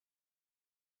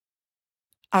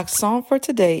Our song for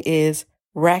today is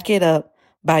Rack It Up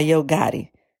by Yo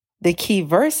Gotti. The key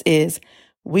verse is,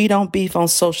 we don't beef on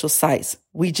social sites.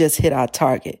 We just hit our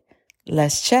target.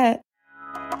 Let's chat.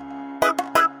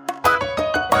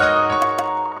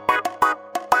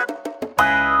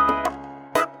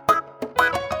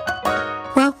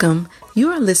 Welcome.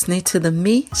 You are listening to the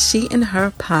Me, She, and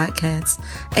Her podcast,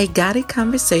 a guided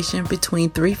conversation between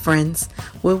three friends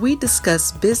where we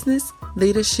discuss business,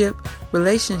 leadership,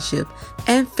 relationship,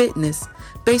 and fitness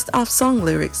based off song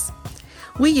lyrics.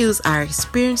 We use our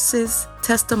experiences,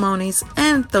 testimonies,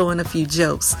 and throw in a few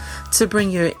jokes to bring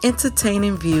you an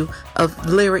entertaining view of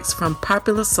lyrics from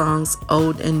popular songs,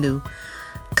 old and new.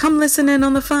 Come listen in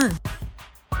on the fun.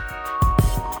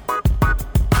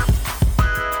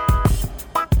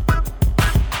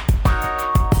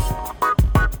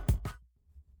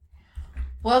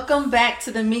 Welcome back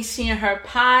to the Me, She, and Her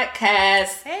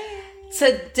podcast. Hey.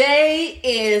 Today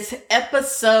is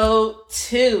episode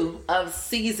 2 of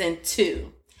season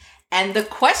 2. And the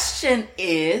question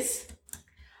is,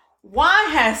 why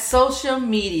has social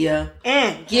media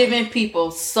given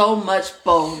people so much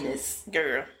boldness?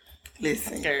 Girl,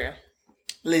 listen. Girl.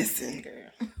 Listen. Girl.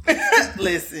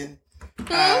 Listen.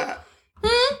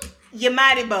 You're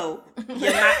mighty bold.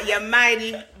 You're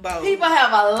mighty bold. People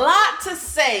have a lot to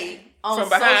say on from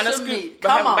behind social media.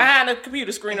 behind the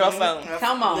computer screen or phone.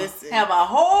 Come on. Listen. Have a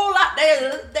whole lot.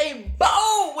 They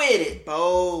bold with it.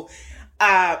 Bold.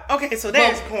 Okay, so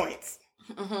there's points.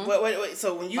 Wait.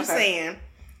 So when you saying,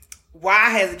 why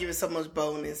has it given so much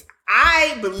boldness?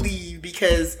 I believe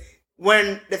because one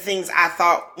of the things I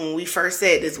thought when we first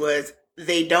said this was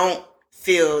they don't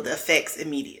feel the effects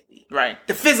immediately. Right.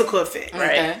 The physical effect.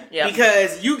 Right. Okay. Yeah.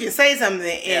 Because you can say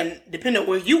something and depending on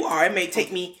where you are, it may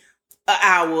take me an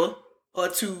hour or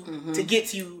two to get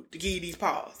to you to give you these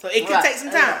paws. So it could take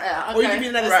some time. Or you can be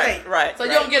in another state. Right. So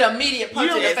you don't get immediate punch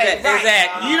in the face. Right.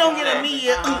 Exactly. You don't get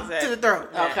immediate to the throat.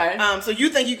 Okay. So you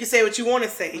think you can say what you want to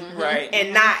say, Right.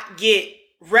 and not get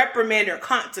reprimand or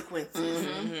consequences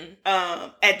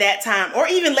at that time, or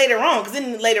even later on. Because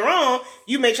then later on,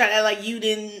 you may try to act like you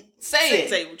didn't say it.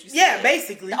 Say what you said. Yeah,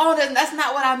 basically. Oh, that's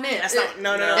not what I meant. That's not.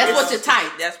 No. That's what you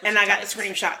type. And I got the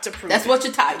screenshot to prove. That's what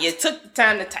you type. You took the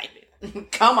time to type it.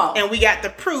 Come on. And we got the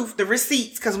proof, the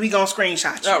receipts, because we gonna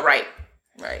screenshot you. Oh, right.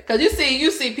 Right. Because you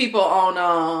see people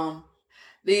on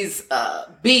these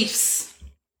beefs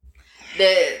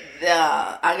that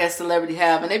I guess celebrity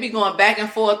have, and they be going back and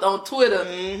forth on Twitter.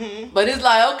 But it's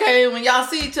like, okay, when y'all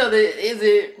see each other, is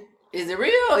it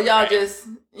real or y'all just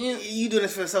You do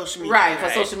this for social media, right? For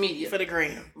social media, for the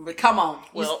gram. But come on,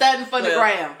 you studying for the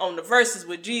gram. On the verses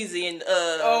with Jeezy and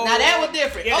now that was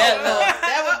different. Yeah.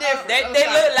 That was different. They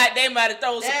look like they might have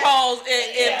thrown some pause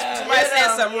if somebody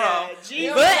said something wrong.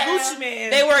 But Gucci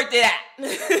Man, they worked it out.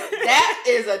 That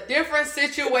is a different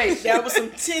situation. That was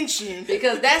some tension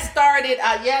because that started.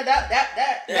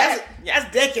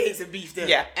 that's decades of beef there.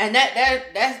 Yeah, and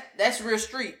that's real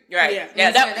street. Right.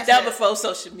 Yeah. That before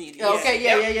social media. Okay.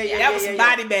 Yeah. That was some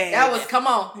body bag. That was come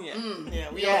on.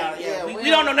 We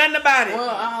don't know nothing about it.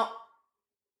 Well,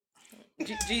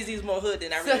 Jeezy's more hood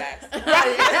than I realized. Right.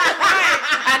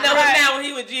 I know him now when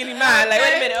he was Jeannie Mine. Like,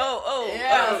 wait a minute. So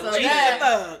Jeezy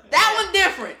thug. that one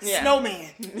different. Yeah. Snowman.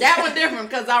 That one different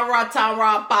because I rock Tom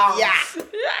Rob Power. Yeah.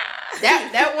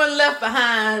 That one left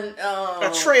behind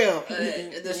a trail.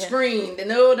 The screen.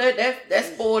 No, that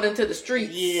spoiled into the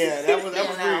streets. Yeah, that was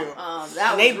real.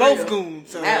 That they was both real. goons.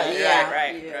 So.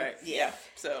 Right. Yeah.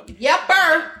 So.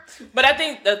 Yepper. But I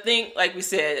think the thing, like we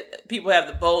said, people have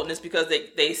the boldness because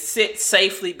they sit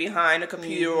safely behind a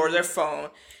computer or their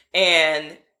phone,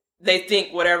 and they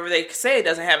think whatever they say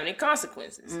doesn't have any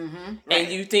consequences.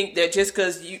 And you think that just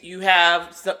because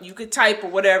you could type or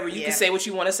whatever, you can say what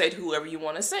you want to say to whoever you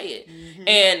want to say it.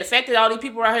 And the fact that all these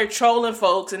people are out here trolling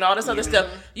folks and all this other stuff,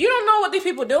 you don't know what these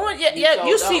people are doing. Yet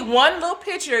you see one little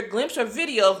picture, a glimpse or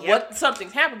video of what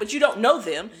something's happened, but you don't know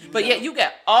them. But yet you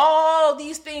got all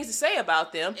these things to say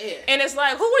about them. And it's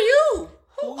like, who are you?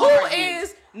 Who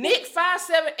is Nick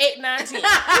 57819?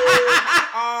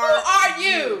 Who are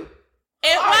you?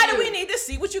 And why do we need to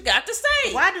see what you got to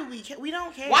say? Why do we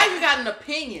don't care? Why you got an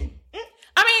opinion?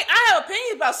 I mean, I have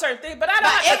opinions about certain things, but I don't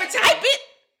have to type it.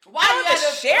 Why I you don't have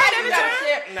gotta to share it every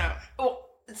time? No.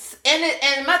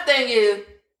 And my thing is,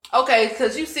 okay,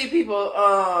 because you see people,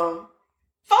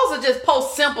 folks will just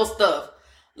post simple stuff.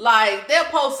 Like, they'll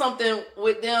post something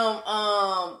with them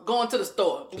going to the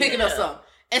store, picking up something.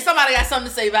 And somebody got something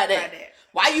to say about that.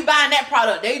 Why you buying that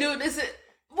product? They do this.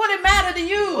 What it matter to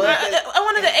you?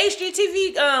 One of the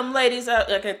HGTV ladies,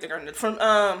 I can't think of her from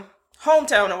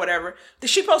hometown or whatever, that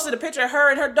she posted a picture of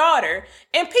her and her daughter,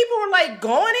 and people were like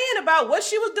going in about what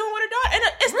she was doing with her daughter, and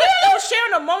it was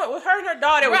sharing a moment with her and her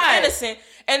daughter. It was innocent,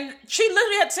 and she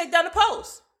literally had to take down the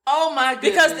post. Oh my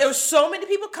goodness. Because there were so many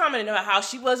people commenting about how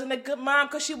she wasn't a good mom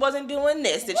because she wasn't doing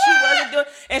this, that she wasn't doing,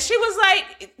 and she was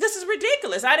like, this is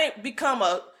ridiculous. I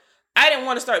didn't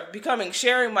want to start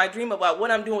sharing my dream about what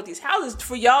I'm doing with these houses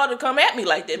for y'all to come at me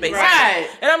like that, basically. Right.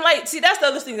 And I'm like, see, that's the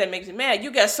other thing that makes me mad.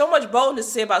 You got so much boldness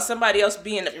to say about somebody else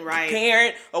being a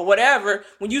parent or whatever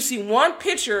when you see one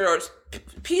picture or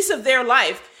piece of their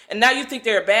life and now you think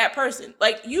they're a bad person.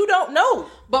 Like, you don't know.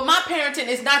 But my parenting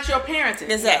is not your parenting.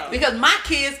 Exactly. Because my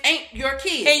kids ain't your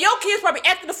kids. And your kids probably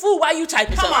acting the fool while you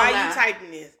typing something. Why are you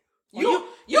typing this?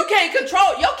 You can't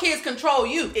control, your kids control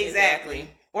you. Exactly.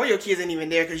 Or your kids ain't even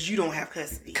there because you don't have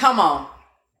custody. Come on.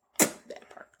 That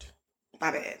part.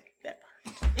 My bad. That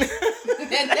part.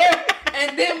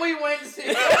 and then we went to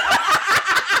and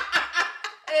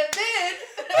then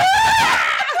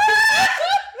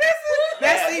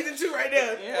that's season 2 right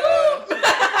there. Yeah.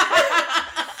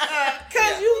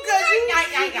 Cause you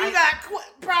got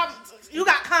problems. You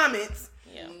got comments.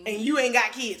 Yeah. And you ain't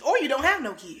got kids, or you don't have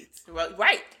no kids.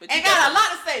 Right. But and got a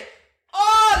lot to say.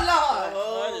 Oh Lord.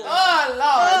 Oh Lord.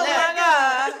 Oh my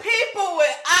God. People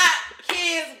with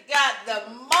kids got the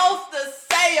most to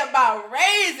say about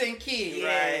raising kids.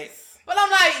 Right. But I'm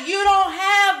like, you don't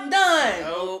have none.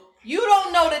 Nope. You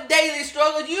don't know the daily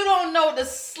struggles. You don't know the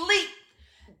sleep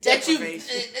that you know what I'm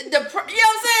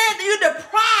saying? You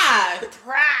deprived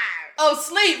of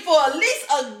sleep for at least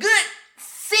a good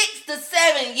 6 to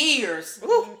 7 years.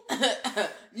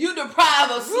 You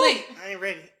deprived of sleep. I ain't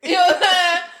ready. You know what I'm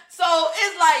saying? So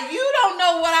it's like you don't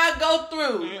know what I go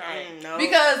through. No.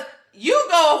 Because you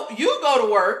go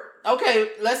to work. Okay,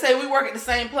 let's say we work at the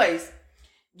same place.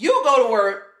 You go to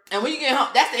work, and when you get home,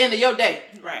 that's the end of your day.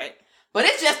 Right. But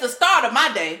it's just the start of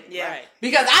my day. Yeah. Right.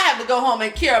 Because I have to go home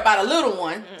and care about a little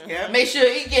one. Yeah. Make sure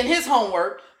he getting his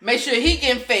homework. Make sure he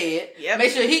getting fed. Yep.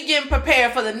 Make sure he getting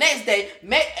prepared for the next day.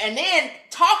 And then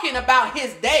talking about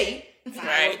his day. Find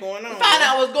out what's going on. Find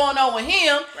out what's going on with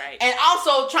him. Right. And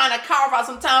also trying to carve out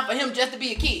some time for him just to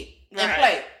be a kid and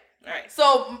play. Right.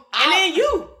 So then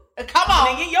you. Come on.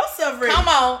 And then get yourself ready. Come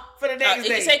on. For the next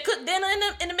day. You say cook dinner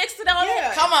in the mix of all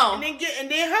that. Come on. And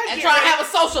then her And try to have a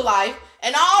social life.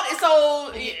 And all this,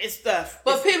 so it's stuff.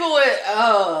 But people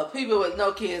with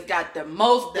no kids got the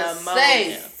most to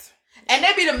say. And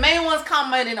they be the main ones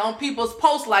commenting on people's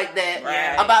posts like that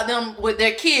about them with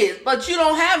their kids. But you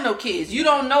don't have no kids. You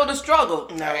don't know the struggle.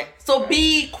 No. So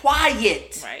be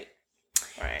quiet. Right.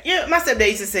 Yeah, my stepdad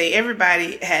used to say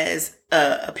everybody has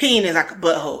opinion is like a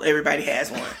butthole. Everybody has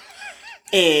one.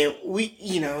 And we,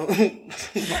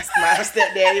 my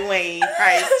stepdaddy Wayne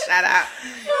Price, shout out,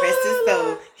 rest his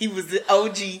soul. He was the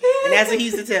OG, and that's what he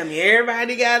used to tell me.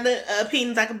 Everybody got the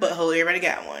opinions like a butthole. Everybody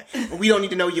got one, and we don't need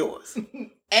to know yours.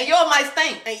 And yours might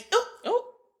stink. And,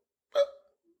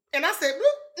 and I said,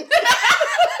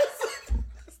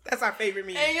 that's our favorite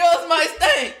meme. And yours might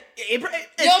stink.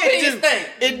 Your opinion stink.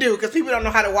 It do, because people don't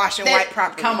know how to wash and wipe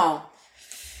properly. Come on.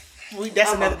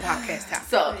 That's another podcast topic.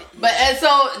 So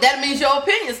that means your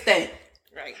opinion stink.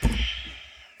 Right.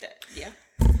 Yeah.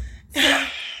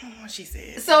 What she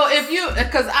said. So if you,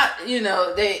 because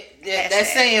they're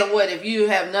saying what if you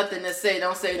have nothing to say,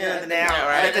 don't say nothing.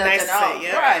 Right. Nothing nice to say.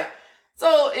 Yeah. Right.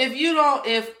 So if you don't,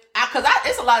 it's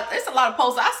a lot of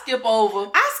posts I skip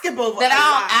over.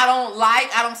 That I don't like.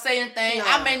 I don't say anything. No.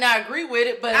 I may not agree with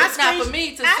it, but it's not for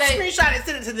me to say. I screenshot it,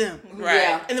 send it to them. Right.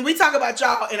 Yeah. And then we talk about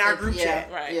y'all in our group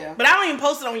chat. Right. Yeah. But I don't even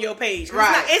post it on your page.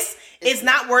 Right. It's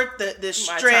not worth the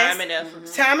stress. Time and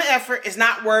effort. Time and effort. It's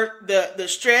not worth the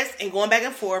stress and going back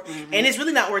and forth. Mm-hmm. And it's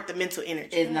really not worth the mental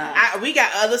energy. It's not. We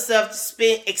got other stuff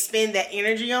to expend that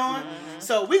energy on. Mm-hmm.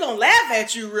 So we're going to laugh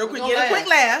at you real quick. Get a quick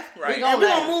laugh. Right. And we're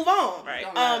going to move on. Right.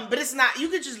 But it's not, you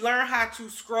could just learn how to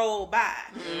scroll by.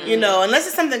 Mm-hmm. Unless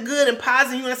it's something good and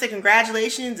positive, you want to say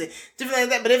congratulations and different like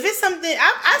that. But if it's something,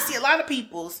 I see a lot of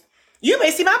people's, you may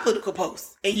see my political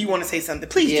post and you want to say something.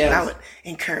 Please do. I would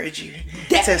encourage you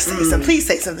to say something. Please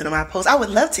say something on my post. I would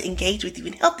love to engage with you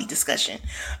in healthy discussion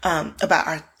about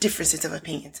our differences of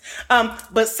opinions.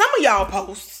 But some of y'all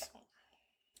posts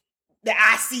that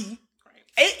I see,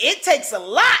 it takes a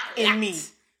lot in me.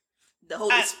 The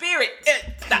Holy Spirit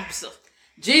stops us.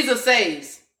 Jesus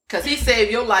saves, because he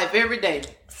saved your life every day.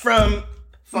 From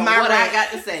what I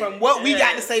got to say. From what we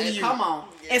got to say to you. Come on.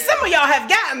 And some of y'all have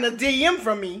gotten a DM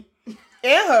from me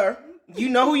and her. You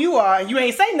know who you are. And you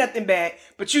ain't say nothing bad,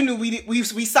 but you knew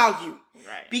we saw you.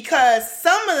 Right. Because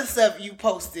some of the stuff you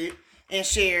posted and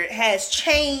shared has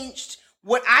changed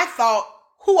who I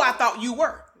thought you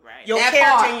were. Right. your that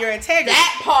character part. and your integrity.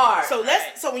 That part.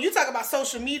 So when you talk about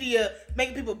social media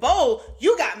making people bold,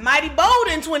 you got mighty bold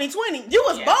in 2020. You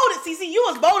was bold at CC. You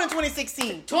was bold in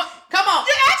 2016. Come on.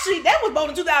 That was bold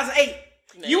in 2008.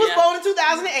 You was bold in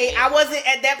 2008. I wasn't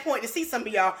at that point to see some of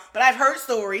y'all, but I've heard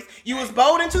stories. You was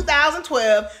bold in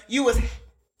 2012. You was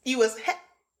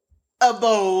a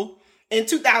bold in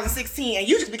 2016, and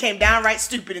you just became downright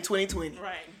stupid in 2020.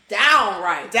 Right.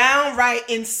 Downright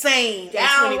insane.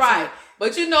 Downright.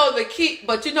 But you know the key.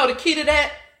 But you know the key to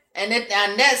that, and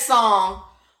that song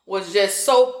was just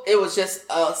so. It was just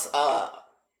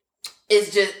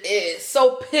it's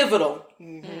so pivotal.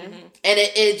 Mm-hmm. And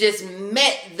it just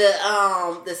met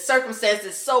the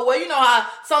circumstances so well. You know how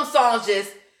some songs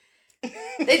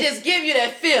they just give you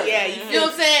that feeling. Yeah, you know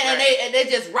what I'm saying? Right. And they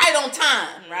just right on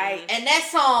time. Right. And that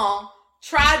song,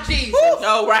 Try Jesus.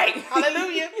 Oh, right.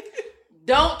 Hallelujah.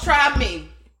 Don't Try Me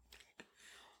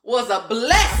was a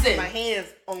blessing. My hands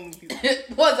on you.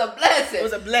 was a blessing. It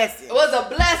was a blessing. It was a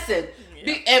blessing.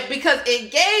 Yeah. Because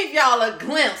it gave y'all a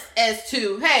glimpse as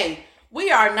to, hey, we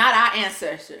are not our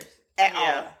ancestors. At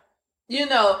all. You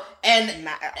know, and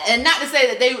not to say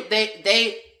that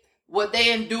they what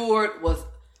they endured was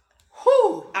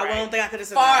I don't think I could have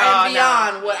far and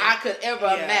beyond what I could ever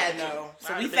imagine. No.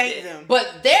 So we thank them.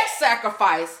 But their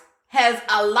sacrifice has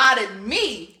allotted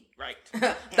me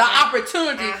the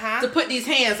opportunity to put these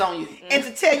hands on you. And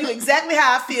to tell you exactly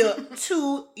how I feel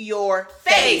to your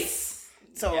face.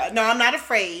 So, no, I'm not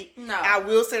afraid. No. I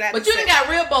will say that. But you done got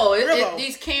real bold.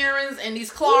 These Karens and these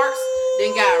Clarks,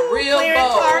 they got real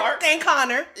bold. Clark and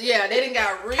Connor. Yeah, they done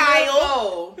got real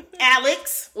bold.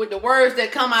 Alex. With the words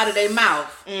that come out of their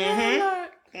mouth.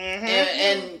 Mm-hmm.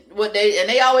 And what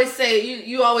they always say,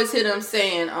 you always hear them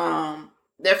saying,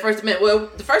 their First Amendment.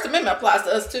 Well, the First Amendment applies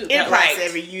to us too. It applies to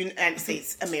every United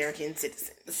States American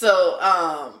citizen. So,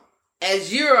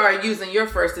 as you are using your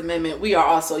First Amendment, we are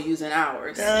also using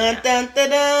ours. Dun, dun,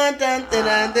 dun, dun, dun, dun,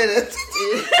 dun, dun.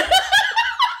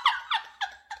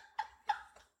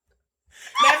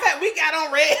 Matter of fact, we got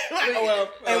on red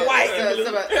and white and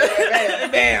blue.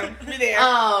 Bam. We there.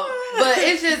 But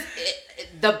it's just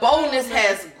the boldness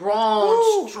has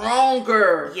grown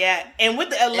stronger. Yeah, and with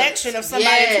the election of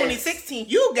somebody in 2016,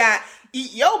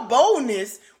 your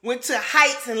boldness went to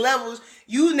heights and levels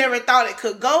you never thought it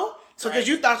could go. So because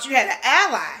you thought you had an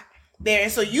ally there,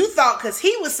 and so you thought because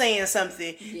he was saying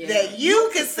something that you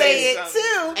could say it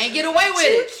too and get away with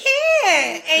it. You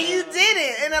can, and you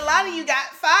didn't, and a lot of you got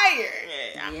fired.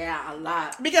 Yeah, a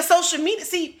lot. Because social media,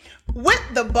 see, with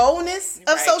the boldness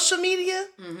of social media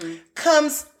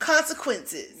comes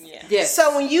consequences. Yeah. Yes.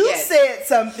 So when you said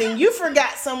something, you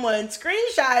forgot someone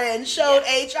screenshot it and showed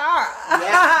HR.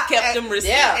 Yeah. Kept them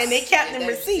receipts. And they kept them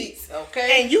receipts.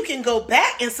 Okay. And you can go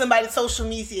back in somebody's social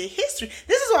media history.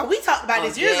 This is why we talked about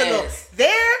this years ago.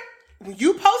 When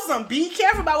you post something, be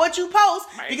careful about what you post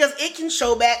because it can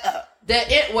show back up.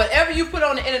 Whatever you put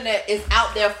on the internet is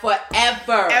out there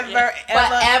forever. Ever.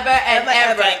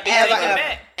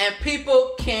 And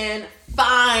people can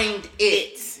find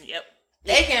it. Yep.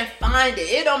 They can find it.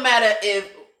 It don't matter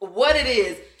what it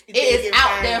is. It is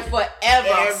out there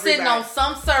forever, sitting on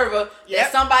some server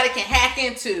that somebody can hack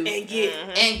into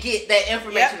and get that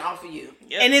information off of you.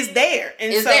 Yep. And it's there.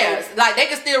 And it's there. Like they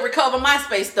can still recover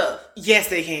MySpace stuff. Yes,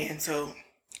 they can. So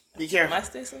be careful.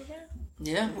 MySpace stuff.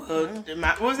 Yeah.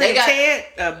 What was that?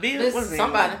 Ted? Bill? What was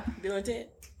somebody. Bill and Ted.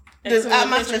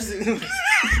 MySpace.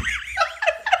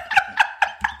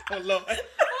 Oh Lord. Whatever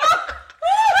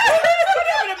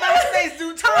the MySpace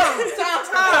do, Tom.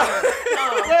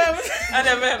 I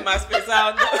never had MySpace.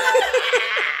 I don't know.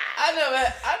 I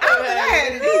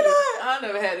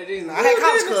never had it either. I had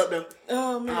College Club though.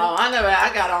 Oh man.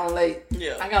 I got on late.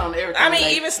 Yeah. I got on everything. I mean,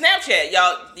 late. even Snapchat,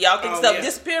 y'all think stuff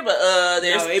disappear, but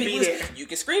there's people you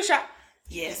can screenshot.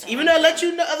 Yes, even though it let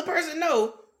you know other person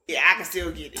know, I can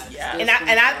still get it. Yeah. And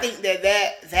I think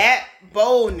that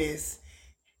boldness,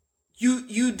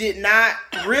 you did not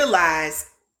realize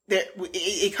that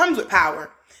it comes with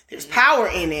power. There's power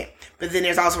in it, but then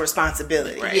there's also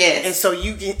responsibility. Right. Yes. And so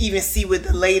you can even see with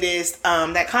the latest,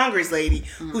 that Congress lady,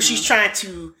 who she's not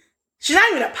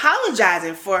even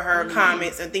apologizing for her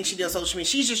comments and things she did on social media.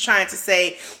 She's just trying to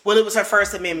say, well, it was her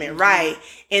First Amendment right,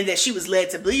 and that she was led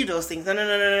to believe those things.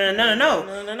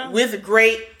 No. With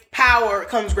great power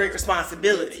comes great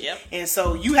responsibility. Yep. And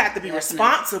so you have to be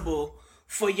responsible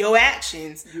for your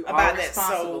actions about that.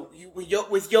 So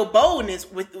with your boldness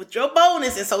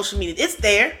in social media, it's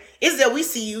there. We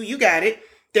see you. You got it.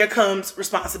 there comes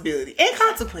responsibility and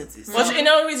consequences. Well, and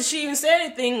the only reason she even said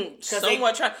anything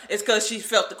somewhat is because she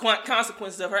felt the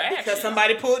consequences of her actions. Because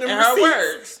somebody pulled them and receipts.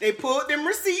 Her words. They pulled them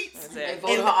receipts. Exactly. They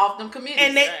voted her off them committees.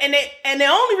 And the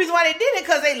only reason why they did it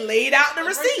because they laid out the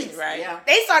receipts. Right. Yeah.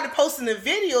 They started posting the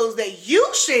videos that you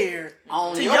shared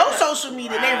to your social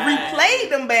media. Right. They replayed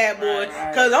them bad boys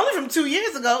because only from 2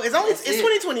 years ago. It's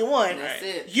 2021. That's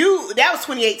it. That was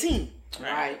 2018.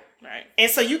 Right. And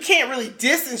so you can't really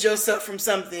distance yourself from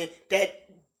something that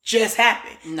just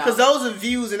happened. Because those are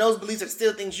views and those beliefs are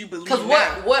still things you believe. Because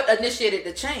what initiated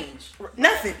the change?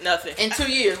 Nothing. In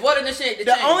 2 years, what initiated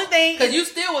the change? The only thing, because you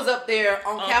still was up there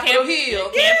on Capitol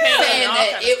Hill saying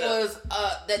that it was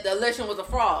that the election was a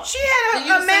fraud. She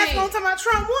had a mask on talking about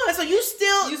Trump won. So you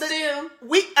still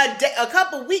a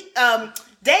couple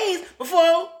days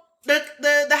before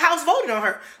the House voted on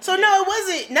her. So no, it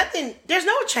wasn't nothing. There's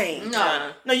no change.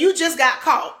 No, you just got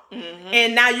caught,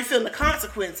 and now you're feeling the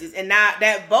consequences, and now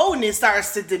that boldness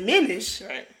starts to diminish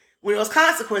when those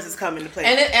consequences come into play.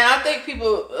 And I think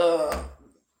people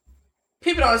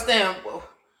don't understand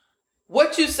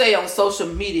what you say on social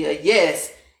media.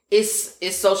 Yes,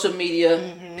 it's social media.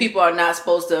 Mm-hmm. People are not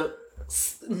supposed to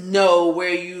know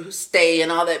where you stay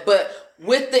and all that, but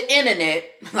with the internet,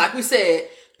 like we said,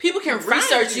 people can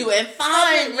research you and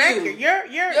find you. Your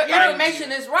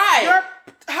information is right.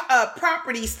 Your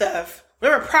property stuff,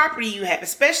 whatever property you have,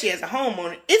 especially as a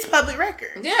homeowner, it's public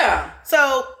record. Yeah.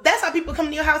 So that's how people come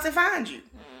to your house and find you.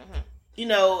 Mm-hmm. You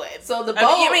know. So the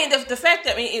fact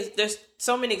that there's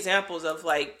so many examples of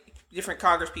like different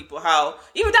Congress people, how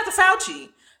even Dr. Fauci,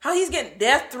 how he's getting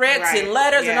death threats and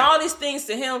letters and all these things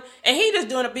to him, and he just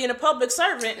being a public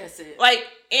servant, that's it. Like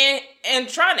and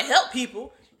trying to help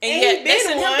people. And yet they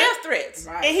send him death threats.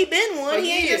 Right. And he been one.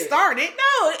 He ain't just started.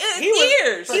 No,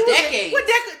 years. For decades.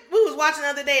 We was watching the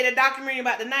other day the documentary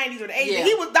about the 90s or the 80s.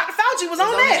 Yeah. And Dr. Fauci was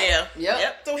on that. Yeah.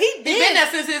 Yep. So he been there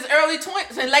since his early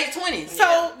 20s and late 20s.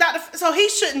 So so he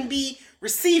shouldn't be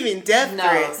receiving death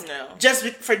threats just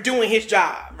for doing his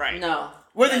job. Right. No.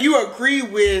 Whether you agree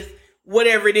with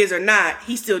whatever it is or not,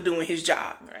 he's still doing his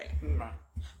job. Right.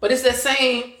 But it's the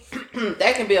same.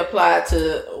 That can be applied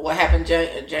to what happened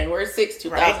January 6,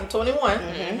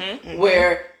 2021,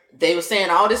 where they were saying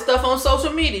all this stuff on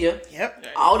social media. Yep.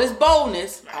 All this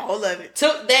boldness. All of it.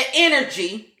 Took that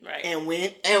energy and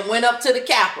went up to the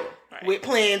Capitol with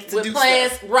plans to do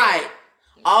stuff. Right.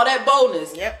 All that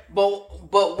boldness. Yep.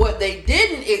 But what they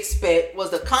didn't expect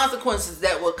was the consequences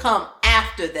that would come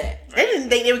after that. They didn't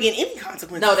think they were getting any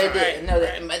consequences. No, they didn't. No,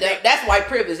 that's white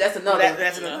privilege. That's another.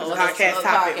 That's another podcast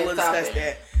topic. We'll discuss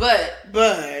that. But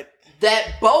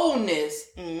that boldness,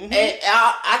 and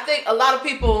I think a lot of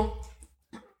people,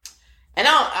 and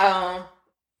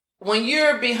when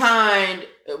you're behind,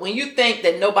 when you think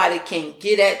that nobody can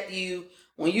get at you,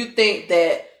 when you think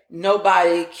that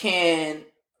nobody can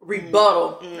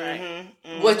rebuttal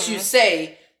what you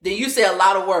say, then you say a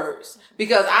lot of words.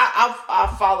 Because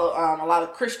I follow a lot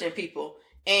of Christian people,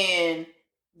 and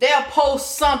they'll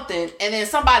post something, and then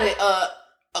somebody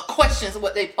questions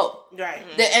what they post. Right.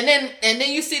 And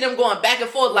then you see them going back and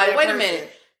forth like, wait a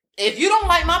minute. If you don't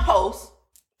like my post,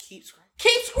 keep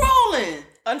scrolling.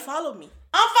 Unfollow me.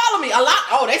 Unfollow me. A lot.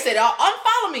 Oh, they said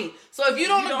unfollow me. So if you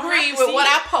don't agree with what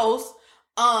I post,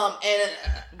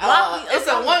 it's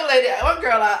a one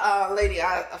girl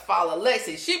I follow,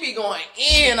 Lexi. She be going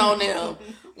in on them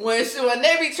when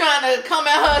they be trying to come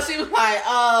at her. She was like,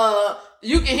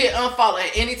 you can hit unfollow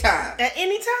at any time. At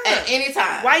any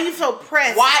time. Why are you so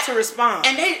pressed to respond?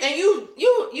 And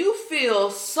you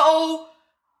feel so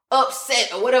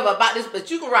upset or whatever about this, but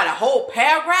you can write a whole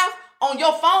paragraph on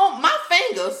your phone. My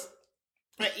fingers.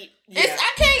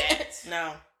 I can't.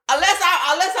 No.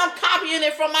 Unless I'm copying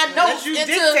it from my notes. You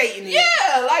dictating it.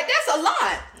 Yeah, like that's a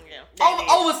lot. Yeah.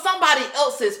 Over somebody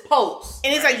else's post.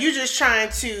 And it's like you're just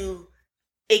trying to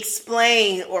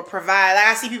explain or provide. Like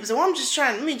I see people say, well,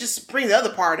 let me just bring the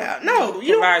other part out. No,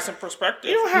 you provide some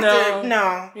perspective. You don't have to.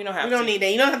 No. You don't have to. You don't need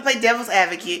that. You don't have to play devil's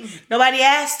advocate. Nobody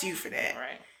asked you for that.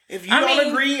 Right. If you don't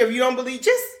agree, if you don't believe,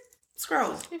 just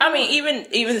scroll. I mean,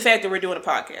 even the fact that we're doing a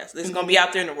podcast, this is going to be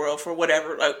out there in the world for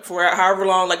whatever, like for however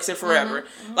long, like I said, forever.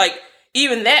 Like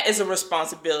even that is a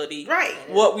responsibility, right?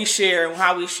 What we share and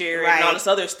how we share it and all this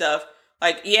other stuff.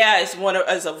 Like,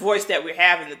 it's a voice that we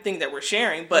have and the thing that we're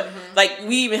sharing, but like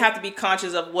we even have to be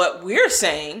conscious of what we're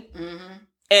saying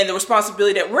and the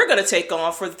responsibility that we're going to take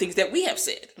on for the things that we have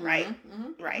said. Right.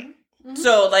 Right.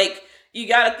 So like you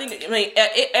got to think. I mean,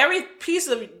 every piece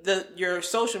of your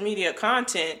social media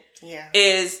content.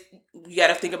 Is you got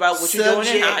to think about what you're doing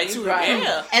and how you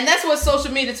and that's what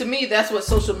social media to me. That's what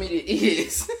social media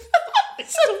is.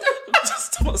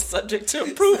 Just subject to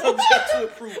approval. Subject to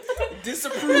approve.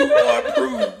 Disapprove or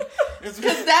approve.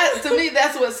 Because that, to me,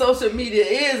 that's what social media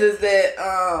is that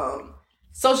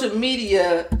social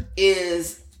media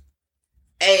is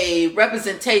a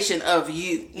representation of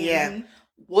you. Yeah.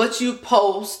 What you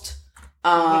post.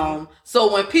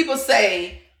 So when people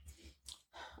say,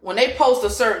 when they post a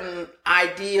certain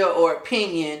idea or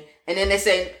opinion, and then they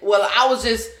say, well,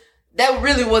 that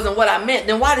really wasn't what I meant,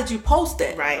 then why did you post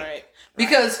that? Right.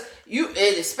 Because you,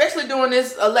 especially during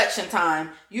this election time,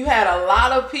 you had a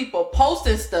lot of people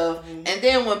posting stuff, and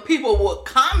then when people would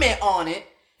comment on it,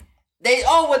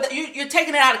 you're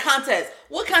taking it out of context.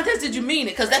 What context did you mean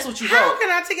it? Because that's what you wrote. How can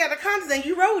I take out the context and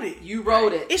you wrote it? You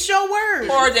wrote it. It's your word.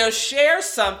 Or they'll share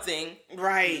something.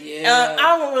 Right. Yeah.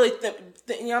 I don't really think.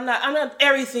 I'm not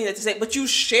everything that they say, but you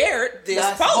shared this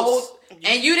post.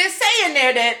 And you didn't say in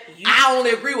there that I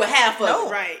only agree with half of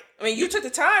it. Right. I mean, you took the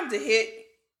time to hit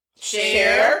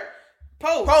Share.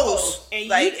 Post. And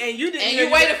you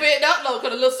waited for it to upload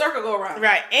because the little circle go around.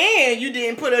 Right. And you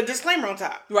didn't put a disclaimer on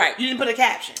top. Right. You didn't put a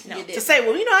caption. No. To say,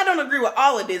 well, I don't agree with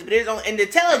all of this, but and to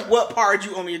tell us what part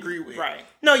you only agree with. Right.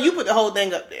 No, you put the whole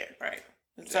thing up there. Right.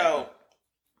 So.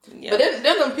 Yeah. But then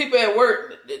them people at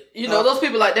work, those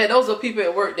people like that, those are people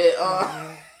at work that,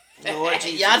 Lord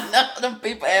Jesus. y'all know them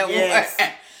people at work.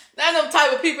 Not them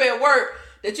type of people at work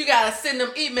that you gotta send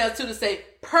them emails to say,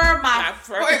 per my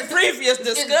previous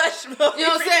discussion. You know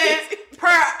what I'm saying? Per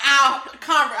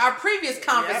our previous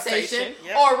conversation,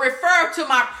 or refer to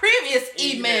my previous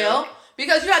email.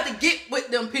 Because you have to get with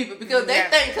them people because they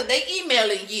think because they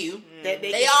emailing you,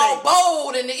 they all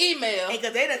bold in the email. And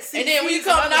then when you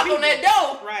come knock on that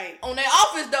door, right, on their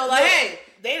office door, like, hey,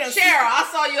 Cheryl, I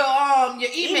saw your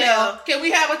email. Can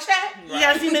we have a chat? You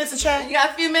got a few minutes to chat? You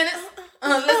got a few minutes?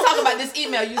 Let's talk about this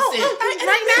email you sent.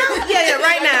 Right now? Yeah,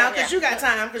 right now. Because you got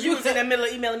time. Because you was in the middle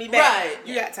of emailing me back. Right.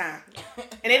 You got time.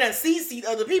 And they done CC'd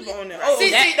other people on there.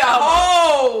 CC'd the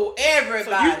whole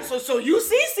everybody. So you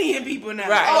CC'ing people now.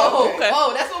 Right. Okay.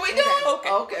 Oh, that's what we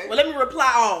doing? Okay. Well, let me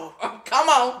reply all. Come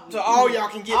on. So all y'all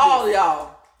can get all this.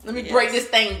 Y'all. Let me break this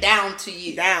thing down to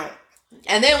you. Down.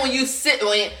 And then when you sit,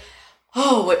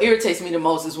 what irritates me the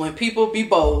most is when people be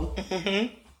bold.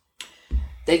 Mm-hmm.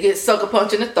 They get sucker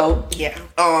punch in the throat. Yeah.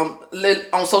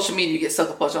 On social media, you get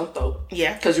sucker punch on the throat.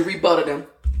 Yeah. Because you rebutted them.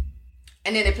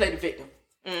 And then they play the victim.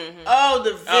 Mm-hmm. Oh,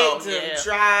 the victim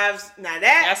drives. Now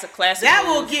that's a classic. That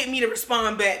will get me to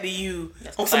respond back to you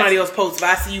on somebody else's post. If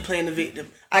I see you playing the victim,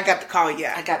 I got to call you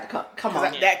out. I got to call. Come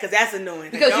on. Because that's annoying.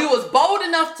 Because you was bold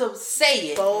enough to say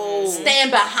it. Bold.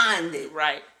 Stand behind it.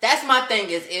 Right. That's my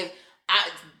thing is if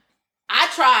I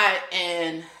try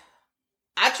and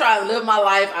live my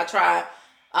life. I try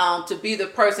to be the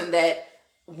person that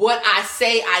what I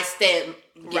say I stand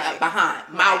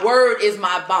behind. My word is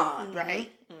my bond.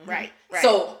 Right. Mm-hmm. Right.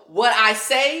 So what I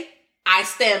say, I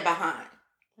stand behind.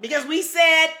 Because we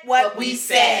said what we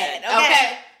said.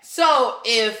 Okay. So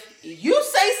if you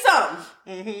say something,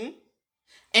 mm-hmm.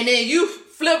 and then you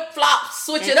flip-flop,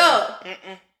 switch it up,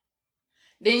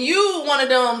 then you one of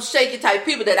them shaky type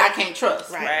people that I can't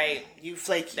trust. Right. You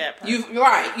flaky. That part.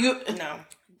 No.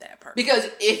 That part. Because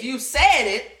if you said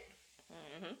it,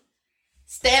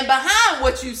 stand behind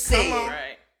what you said.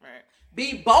 Right.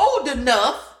 Be bold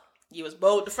enough. You was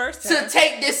bold the first time. To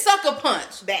take this sucker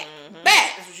punch back.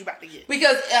 That's what you about to get.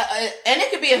 Because, and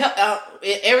it could be,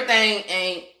 everything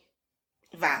ain't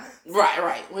violent.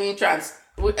 Right. We ain't trying to,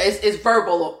 it's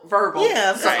verbal.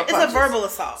 Yeah, it's a verbal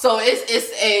assault. So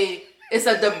it's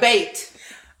a debate.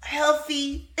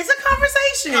 Healthy. It's a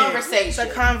conversation. It's a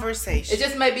conversation. It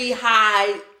just may be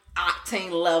high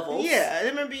octane levels. Yeah,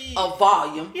 it may be of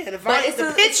volume. Yeah, the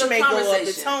pitch may go up.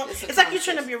 The tone. It's like you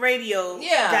turn up your radio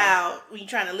dial when you're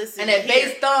trying to listen. And that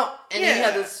bass thump, and then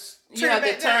you have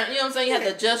to turn. You know what I'm saying? You have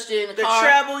to adjust it in the car. The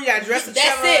treble. You got to dress the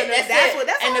treble. That's all it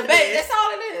is. That's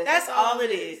all it is. That's all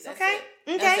it is. Okay.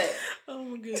 Okay. Oh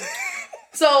my goodness.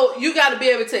 So you got to be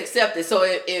able to accept it. So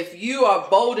if you are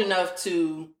bold enough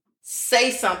to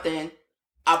say something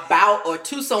about or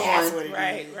to someone,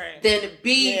 then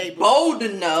be bold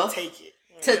enough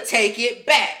to take it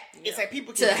back. It's like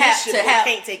people can dish it, but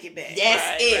they can't take it back.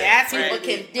 That's it. That's people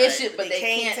can dish it, but they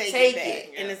can't take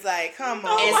it. And it's like, come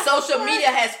on. And social media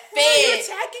has fed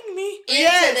attacking me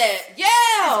into that. Yeah.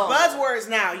 It's buzzwords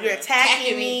now. You're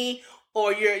attacking me,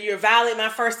 or you're violating my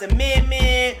First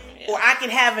Amendment, or I can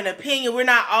have an opinion. We're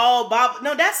not all Bob.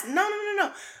 No, that's no.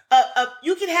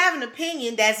 You can have an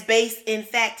opinion that's based in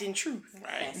fact and truth.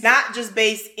 Right. Not just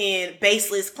based in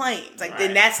baseless claims.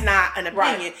 Then that's not an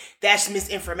opinion. That's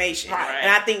misinformation. Right.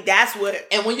 And I think that's what.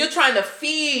 And when you're trying to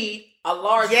feed a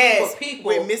large group of people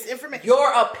with misinformation,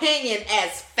 your opinion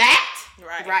as fact,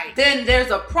 Right. then there's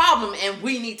a problem and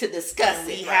we need to discuss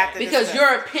it. Because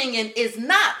your opinion is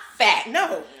not fact.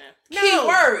 No. Key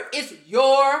word, it's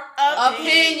your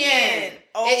opinion.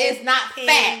 It is not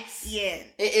facts.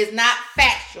 It is not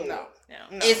factual. No.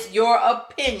 It's your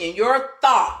opinion, your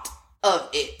thought of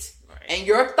it. Right. And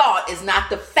your thought is not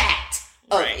the fact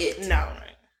of it. No.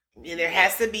 Right. There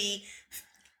has to be,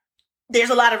 there's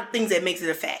a lot of things that makes it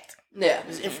a fact. Yeah.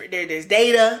 There's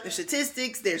data, there's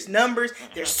statistics, there's numbers,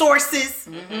 there's sources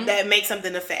that make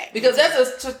something a fact. Because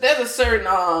there's a certain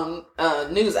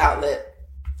news outlet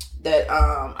that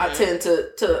I tend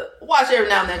to watch every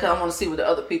now and then because I want to see what the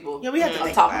other people we have to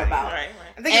are talking about. Right.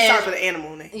 I think it starts with an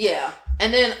animal name. Yeah.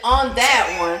 And then on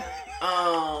that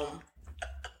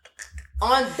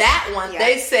one,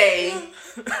 they say,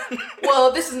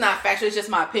 well, this is not factual, it's just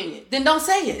my opinion. Then don't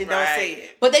say it. Don't say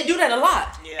it. But they do that a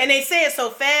lot. Yeah. And they say it so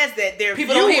fast that their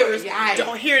people viewers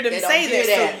don't hear them say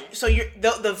that. So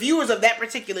the viewers of that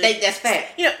particular... that's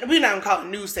fact. We're not going to call it a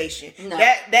news station. No.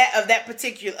 That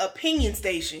particular opinion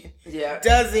station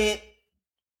they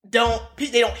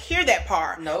don't hear that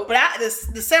part. No. But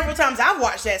the several times I've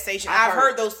watched that station, I've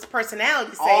heard those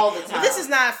personalities say, all the time. Well, this is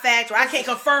not a fact, or I can't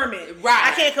confirm it. Right.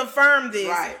 I can't confirm this.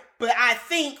 Right. But I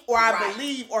think, or I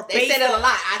believe, or they say that a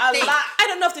lot. I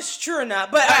don't know if this is true or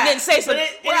not, but I didn't say something.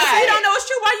 If you don't know it's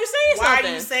true, why are you saying something? Why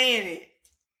are you saying it?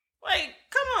 Like,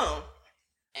 come on.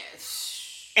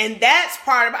 And that's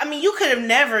part of, you could have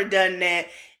never done that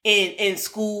in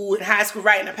school, in high school,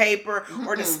 writing a paper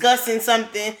or discussing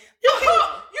something. You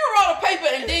wrote a paper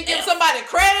and didn't give somebody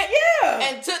credit? Yeah.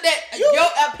 And took that, you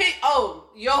got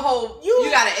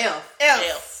an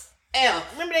F.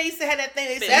 Remember they used to have that thing,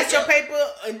 they said, that's your paper,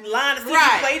 and line of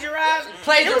plagiarized?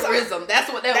 Plagiarism, that's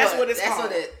what that was. That's what it's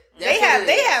called.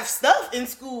 They have stuff in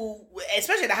school,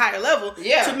 especially at the higher level,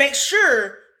 to make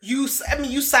sure you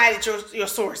cited your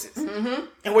sources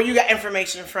and where you got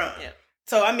information from. Yeah.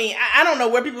 So, I don't know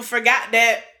where people forgot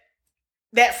that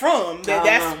from.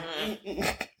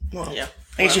 I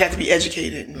guess you have to be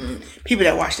educated. People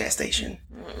that watch that station.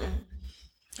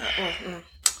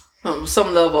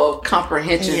 Some level of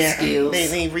comprehension skills.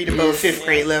 They read above 5th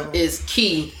grade level. Is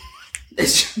key. Did I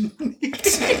say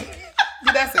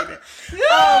that?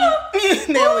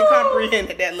 They only comprehend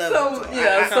at that level.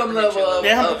 Some level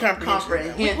of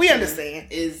comprehension. We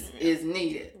understand. Is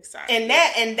needed. And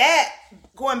that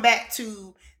going back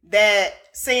to that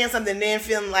saying something then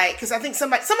feeling like, because I think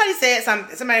somebody said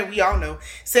something, somebody we all know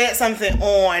said something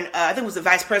on I think it was the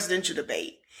vice presidential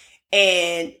debate,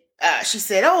 and she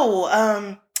said,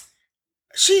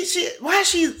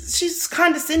 she's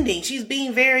condescending, she's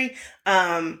being very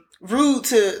rude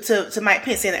to Mike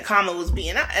Pence, saying that Kamala was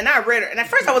being, and I read her, and at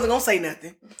first I wasn't gonna say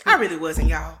nothing. I really wasn't,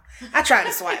 y'all. I tried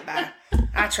to swipe by.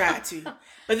 I tried to.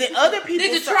 But then other people...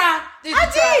 Did you try?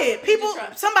 I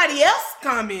did. Somebody else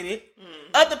commented.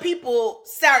 Other people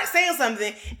started saying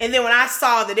something. And then when I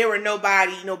saw that there were no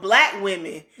black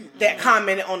women that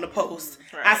commented on the post,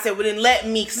 I said, well, then let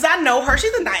me... Because I know her.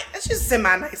 She's a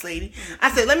semi-nice lady.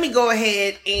 I said, let me go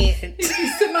ahead and...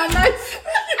 Semi-nice? I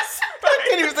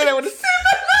can't even say that with a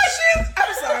semi-nice.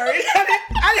 I'm sorry.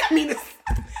 I didn't mean to...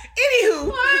 Anywho.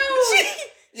 Wow.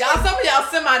 Some of y'all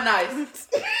semi-nice.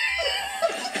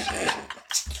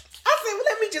 I said, well,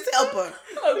 let me just help her.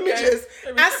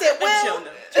 I said, well,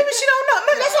 maybe she don't know.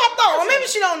 Maybe that's what I thought. Well, maybe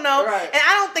she don't know. Right. And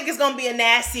I don't think it's going to be a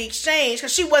nasty exchange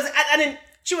because she wasn't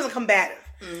combative.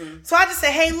 So I just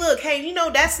said, hey, look,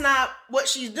 that's not what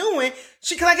she's doing.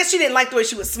 Because I guess she didn't like the way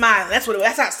she was smiling. That's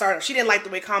how it started. She didn't like the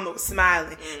way Kamala was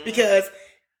smiling because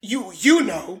you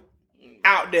know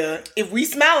out there, if we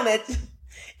smiling at you,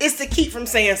 it's to keep from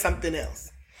saying something else.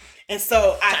 And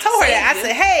so I told her that. I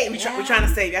said, hey, we're trying to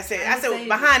save you. I said,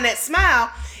 behind that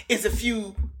smile is a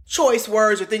few choice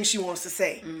words or things she wants to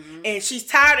say. And she's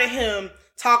tired of him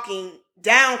talking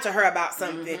down to her about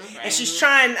something. And she's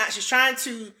trying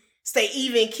to stay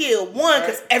even keel. One,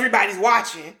 because everybody's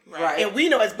watching. Right. And we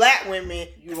know as black women,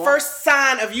 the first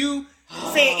sign of you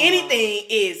saying anything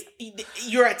is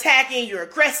you're attacking, you're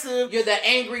aggressive. You're the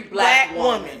angry black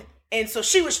woman. And so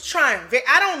she was trying.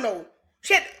 I don't know.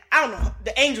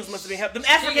 The angels must have been helping.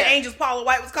 Them African angels Paula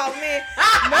White was calling in.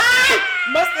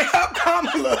 must have helped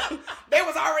Kamala. They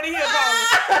was already here, Kamala.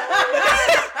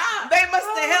 They must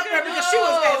have helped her because she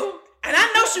was, and I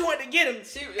know she wanted to get him. And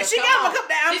she got him a cup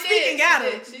that I'm speaking got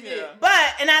him. She did.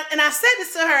 But, and I said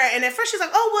this to her, and at first she's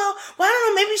like, well, I don't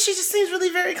know, maybe she just seems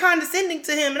really very condescending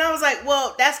to him. And I was like,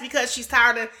 well, that's because she's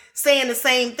tired of saying the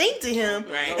same thing to him.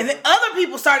 Right. And then other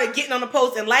people started getting on the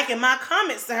post and liking my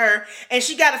comments to her, and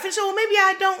she got offended. Well, maybe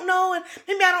I don't know, and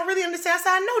maybe I don't really understand. I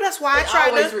said, I know, that's why I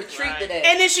tried to retreat to that.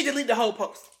 And then she deleted the whole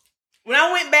post. when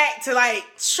I went back to like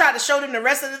try to show them the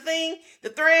rest of the thing, the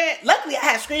thread, luckily I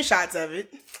had screenshots of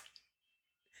it.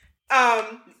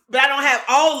 But I don't have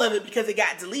all of it because it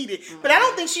got deleted. But I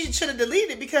don't think she should have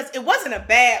deleted it because it wasn't a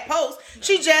bad post.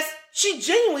 She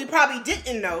genuinely probably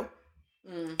didn't know.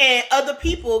 And other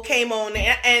people came on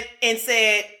there and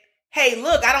said, hey,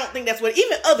 look, I don't think that's what,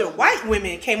 even other white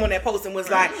women came on that post and was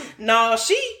like, no,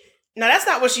 that's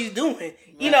not what she's doing. Right.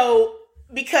 You know,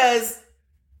 because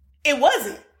it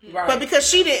wasn't. Right. But because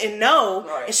she didn't know,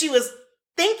 and she was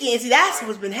thinking, see, that's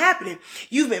what's been happening.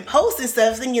 You've been posting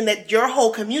stuff thinking that your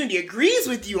whole community agrees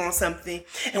with you on something.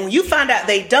 And when you find out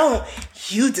they don't,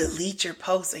 you delete your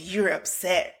post or you're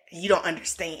upset and you don't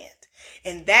understand.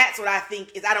 And that's what I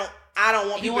think is, I don't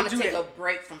want people to do that. You want to take a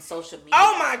break from social media.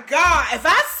 Oh my God. If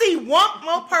I see one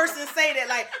more person say that,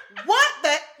 like, what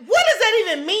does that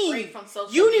even mean? Break from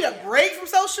social you media. Need a break from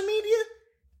social media?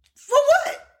 For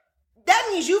what? That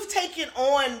means you've taken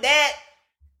on that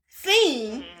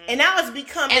theme and now it's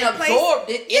become and absorbed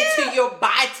it into your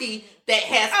body that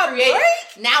has created.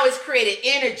 Break? Now it's created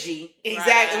energy.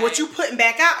 Exactly. Right. And what you putting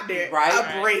back out there. Right.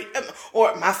 A break.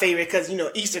 Or my favorite, because, you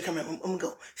know, Easter coming, I'm going to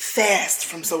go fast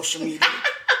from social media.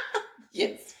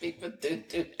 Yes, people do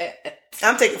that.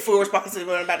 I'm taking full responsibility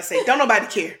for what I'm about to say. Don't nobody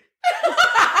care.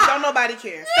 Don't nobody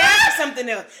care. Fast for something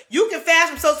else. You can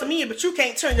fast from social media, but you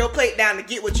can't turn your plate down to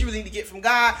get what you really need to get from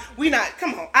God.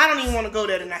 Come on. I don't even want to go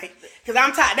there tonight. Because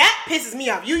I'm tired. That pisses me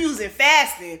off. You using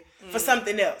fasting for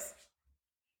something else.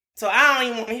 So I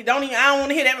don't want to hear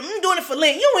that. I'm doing it for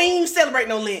Lent. You ain't even celebrate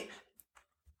no Lent.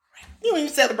 You don't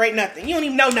even celebrate nothing. You don't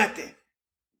even know nothing.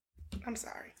 I'm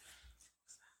sorry.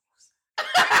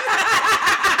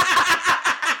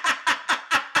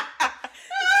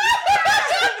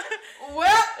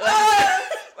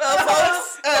 Well,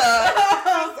 folks.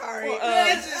 I'm sorry.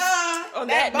 On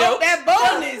that note, that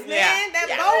boldness, man. That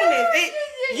boldness.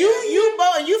 You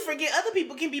bold, and you forget other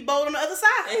people can be bold on the other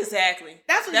side. Exactly.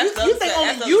 That's what you think.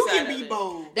 Only you can be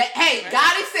bold. Hey,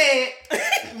 Gotti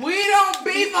said we don't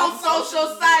beef on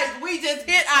social sites. We just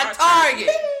hit our target.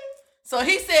 So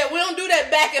he said we don't do that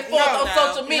back and forth on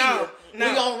social media.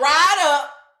 We're going to ride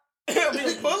up.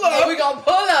 We're going to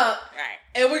pull up. Right.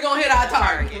 And we're going to hit our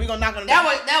target. We're going to knock on the door.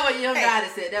 That what your Gotti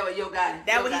said. That what your Gotti.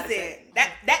 That what he said.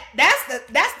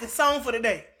 That's the song for the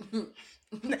day.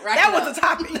 That was the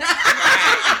topic.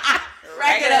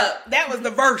 Rack it up. That was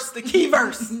the verse, the key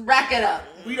verse. Rack it up.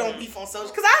 We don't beef on social.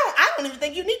 Because I don't even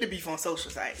think you need to beef on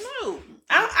social sites. No.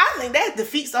 I think that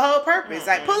defeats the whole purpose.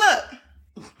 Like, pull up.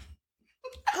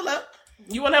 Pull up.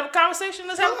 You want to have a conversation?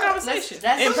 Let's have a conversation.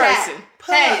 Let's in person.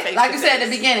 Hey, like you said at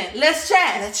the beginning, let's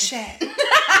chat.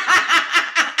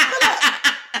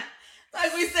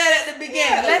 Like we said at the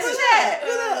beginning, let's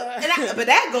chat. But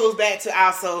that goes back to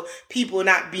also people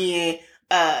not being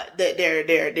that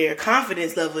their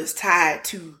confidence level is tied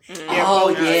to their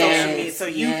social media. So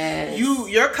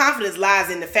your confidence lies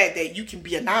in the fact that you can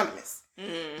be anonymous.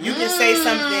 You can say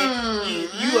something.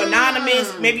 You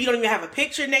anonymous. Maybe you don't even have a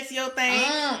picture next to your thing,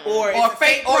 or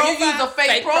fake, or you use a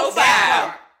fake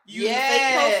profile. You use a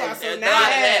fake profile.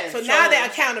 So now that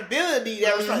accountability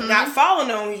that was not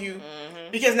falling on you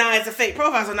because now it's a fake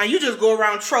profile. So now you just go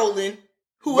around trolling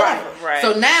whoever. Right.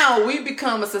 So now we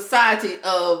become a society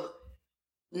of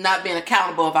not being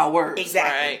accountable of our words.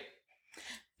 Exactly. Right.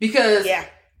 Because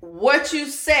what you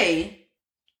say,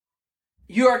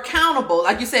 you're accountable.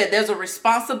 Like you said, there's a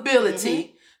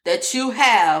responsibility that you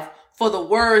have for the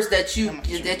words that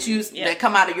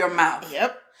come out of your mouth.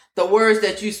 Yep. The words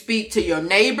that you speak to your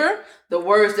neighbor, the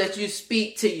words that you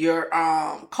speak to your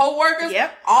coworkers.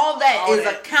 Yep. All that is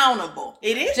accountable.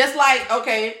 It is. Just like,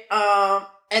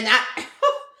 and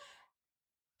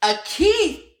a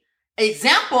key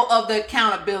example of the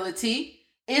accountability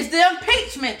is the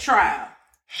impeachment trial.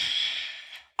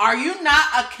 Are you not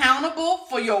accountable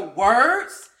for your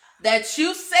words that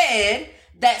you said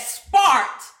that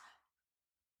sparked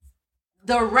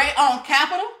the raid on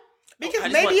Capitol?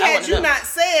 Because maybe had you not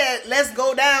said, let's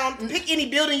go down, pick any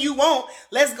building you want,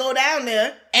 let's go down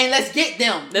there. And let's get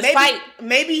them. Let's fight.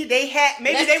 Maybe they had,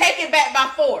 let's take it back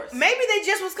by force. Maybe they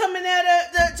just was coming there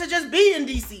to just be in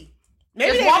D.C.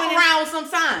 Maybe just walk around with some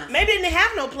signs. Maybe they didn't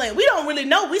have no plan. We don't really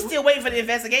know. We still waiting for the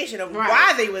investigation of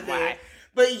why they were there. Right.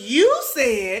 But you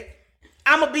said,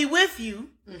 I'm going to be with you.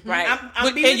 Right.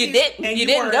 I'm be with you didn't. And you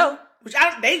didn't go. Which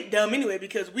they dumb anyway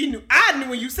because I knew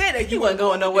when you said that you wasn't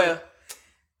going nowhere.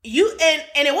 You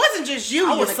and it wasn't just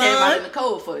you. I would have came out in the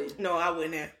cold for you. No, I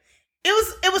wouldn't have.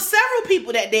 It was several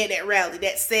people that did that rally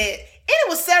that said, and it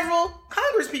was several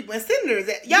Congress people and senators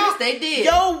that yes, they did.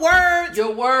 Your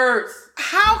words.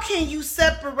 How can you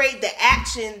separate the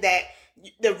action that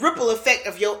the ripple effect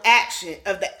of your action,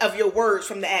 of your words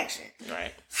from the action.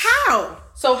 Right. How?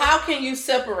 So how can you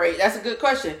separate? That's a good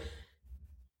question.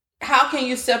 How can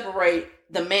you separate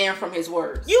the man from his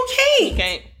words? You can't. You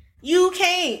can't. You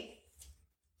can't.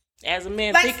 As a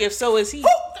man thinketh, so is he.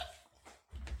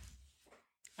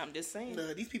 I'm just saying.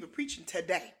 Look, these people preaching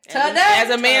today. As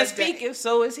a man speaketh,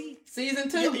 so is he. Season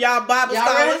 2. Y'all Bible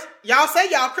scholars. Y'all say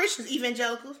y'all Christians,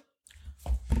 evangelicals.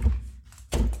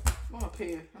 Come up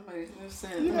here.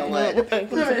 You know what?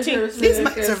 These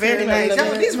mics are very nice.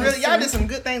 Y'all did some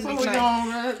good things.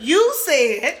 You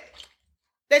said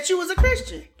that you was a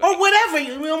Christian. Or whatever.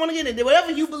 We don't want to get into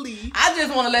whatever you believe. I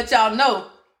just want to let y'all know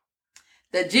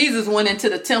that Jesus went into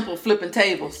the temple flipping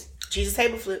tables. Jesus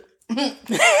table flip.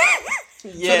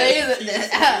 Yeah. So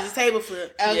Jesus table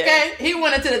flip. Okay. Yeah. He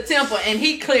went into the temple and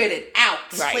he cleared it out.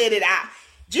 Right. Cleared it out.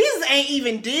 Jesus ain't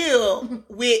even deal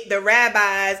with the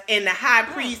rabbis and the high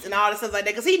priests and all the stuff like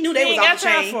that because he knew they was off the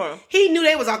chain. He knew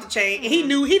they was off the chain. And he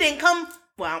knew he didn't come.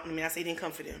 Well, I say he didn't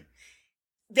come for them.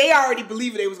 They already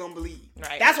believed what they was going to believe.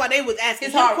 Right. That's why they was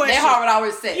asking him questions. Their heart would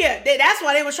always say. Yeah, that's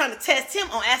why they was trying to test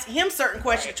him on asking him certain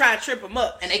questions, trying to trip him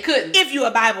up. And they couldn't. If you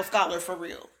a Bible scholar for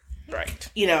real. Right.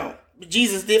 You know,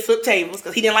 Jesus did flip tables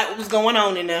because he didn't like what was going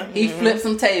on in there. He flipped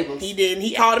some tables. He did. And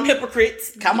he called them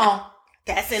hypocrites. Come on.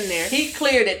 That's in there. He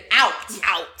cleared it out.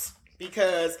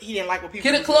 Because he didn't like what people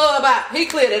Get a club out. He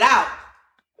cleared it out.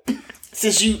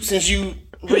 Since you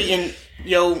reading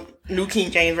your New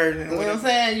King James Version. You know what I'm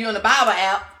saying? You in the Bible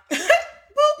app.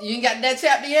 You ain't got that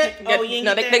chapter yet?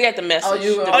 They got the message.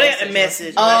 They got the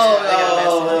message.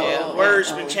 Oh,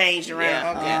 words been changed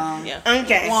around.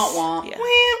 Okay. Womp womp.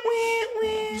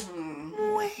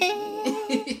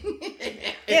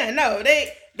 Yeah, no,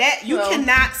 you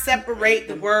cannot separate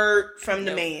the word from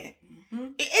the man.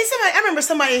 It's somebody. I remember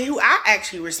somebody who I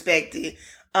actually respected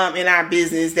in our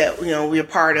business that we're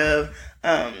part of.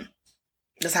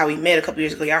 That's how we met a couple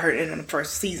years ago. Y'all heard it in the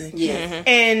first season. Yeah. Mm-hmm.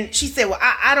 And she said, well,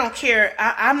 I don't care.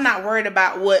 I'm not worried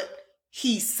about what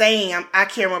he's saying. I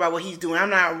care more about what he's doing. I'm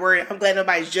not worried. I'm glad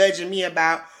nobody's judging me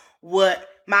about what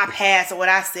my past or what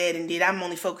I said and did. I'm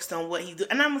only focused on what he's doing.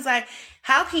 And I was like,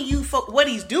 how can you what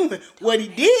he's doing? What he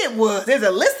did was, there's a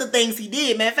list of things he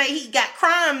did. Matter of fact, he got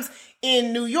crimes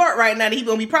in New York right now that he's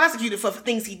going to be prosecuted for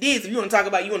things he did. So you want to talk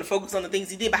about, you want to focus on the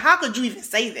things he did. But how could you even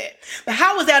say that? But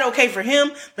how was that okay for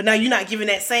him? But now you're not giving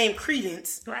that same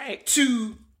credence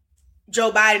to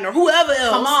Joe Biden or whoever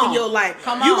else in your life.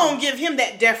 You're going to give him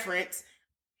that deference.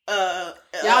 Y'all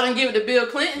didn't give it to Bill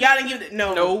Clinton? Y'all didn't give it.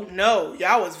 No.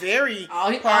 Y'all was very. All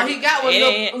he got was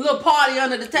a little party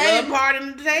under the table. Little party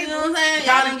under the table. You know what I'm saying?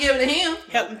 Y'all didn't give it to him.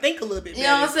 Helped him think a little bit better. You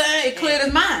know what I'm saying? It cleared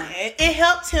his mind. It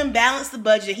helped him balance the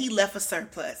budget. He left a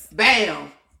surplus.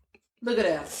 Bam. Look at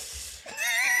that.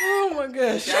 Oh my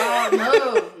gosh. Y'all,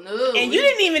 no. And you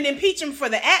didn't even impeach him for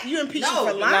the act. You impeached him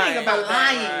for lying about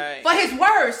lying. Right. For his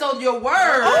words. So your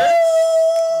words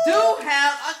do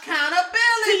have accountability.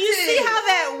 Do you see how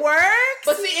that works?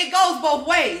 But see, it goes both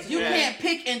ways. You can't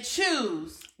pick and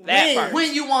choose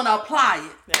when you want to apply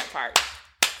it. That part.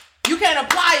 You can't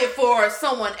apply it for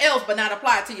someone else, but not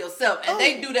apply it to yourself. And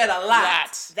they do that a lot.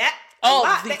 All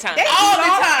the time.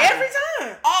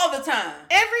 All the time.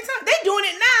 Every time. They doing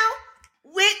it now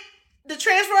with the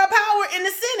transfer of power in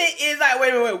the Senate. Is like,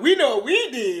 wait. We know what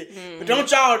we did, but don't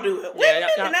y'all do it. Wait a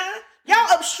minute now.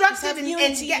 Y'all obstructed and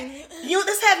let's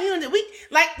have unity. We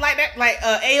like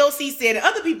AOC said and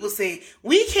other people say,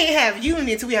 we can't have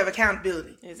unity until we have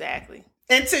accountability. Exactly.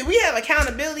 Until we have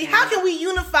accountability, how can we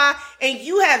unify? And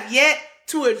you have yet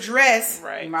to address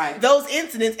those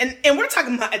incidents. And we're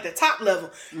talking about at the top level.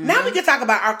 Mm-hmm. Now we can talk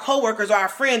about our coworkers or our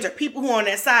friends or people who are on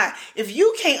that side. If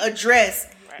you can't address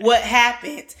what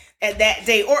happened at that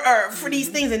day or for these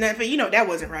things and that, that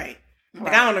wasn't right.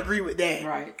 Like, I don't agree with that.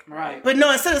 Right. But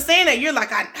no, instead of saying that, you're like,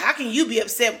 how can you be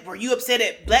upset? Were you upset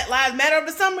at Black Lives Matter over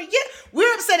the summer? Yeah,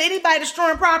 we're upset at anybody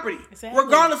destroying property,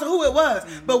 regardless of who it was.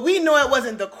 Mm-hmm. But we know it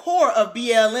wasn't the core of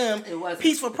BLM, it wasn't.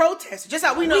 Peaceful protest. Just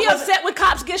like we know we upset when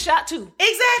cops get shot too.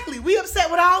 Exactly. We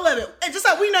upset with all of it. And just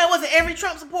like we know it wasn't every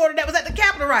Trump supporter that was at the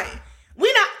Capitol riot.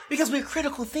 We not, because we're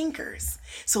critical thinkers.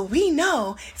 So we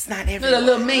know it's not everyone. A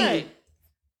little mean.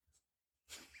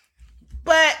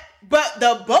 But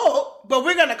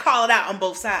we're gonna call it out on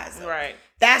both sides. Though. Right.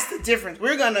 That's the difference.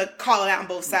 We're gonna call it out on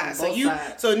both sides.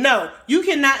 So no, you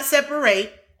cannot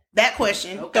separate that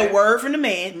question, the word from the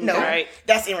man. No. Right.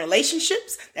 That's in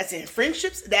relationships, that's in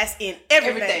friendships, that's in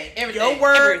everything. Everything. Your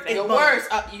word your words,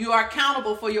 you are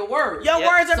accountable for your words. Your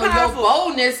words are powerful. Your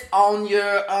boldness on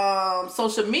your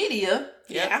social media,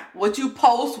 what you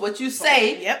post, what you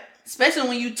say, especially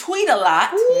when you tweet a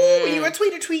lot. When you're a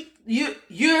tweet.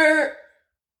 You're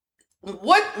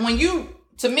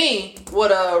to me,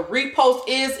 what a repost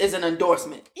is an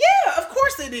endorsement. Yeah, of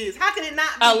course it is. How can it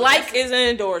not be? A like is an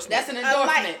endorsement. That's an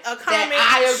endorsement. A comment,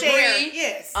 that I share, agree.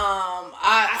 yes.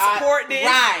 I support this.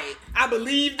 Right. I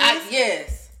believe this.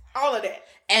 Yes. All of that.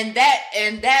 And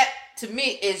that to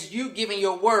me is you giving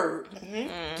your word.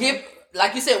 Give,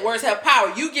 like you said, words have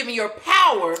power. You giving your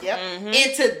power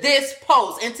into this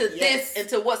post, into this,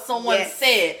 into what someone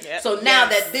said. Yep. So now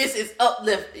that this is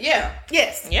uplifted. Yeah.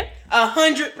 Yes. Yep.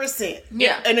 100%.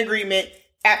 Yeah. An agreement.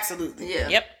 Absolutely. Yeah.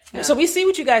 Yep. Yeah. So we see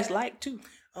what you guys like too.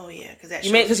 Oh yeah,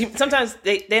 because sometimes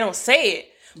they don't say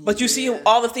it, but you see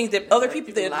all the things that other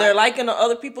people they're liking on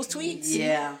other people's tweets.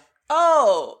 Yeah.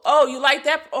 Oh, you like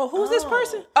that? Oh, who's this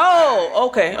person? Oh,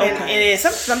 okay. And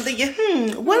I'm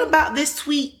thinking, what about this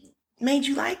tweet made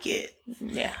you like it?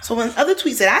 Yeah. So when other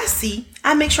tweets that I see,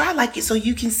 I make sure I like it so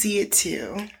you can see it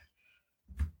too.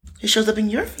 It shows up in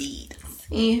your feed.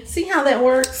 See how that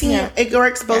works? Yeah. It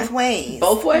works both ways.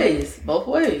 Both ways.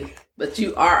 But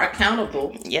you are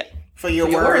accountable. Yep. For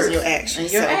your words and your actions.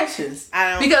 And your actions.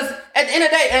 Because at the end of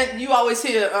the day, and you always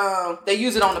hear they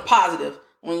use it on the positive.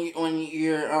 When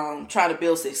you're trying to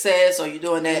build success or you're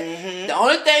doing that, the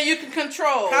only thing you can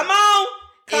control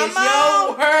is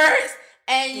your words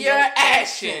and your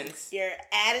actions. Your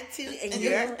attitude and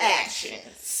your actions.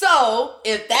 So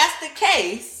if that's the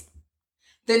case,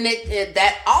 then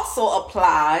that also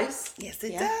applies. Yes,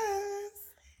 it does.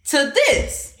 To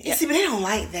this. You see, but they don't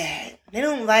like that. They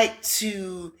don't like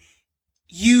to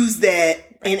use that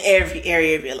in every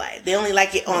area of your life. They only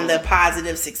like it on the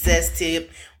positive success tip.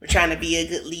 We're trying to be a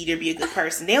good leader, be a good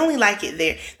person. They only like it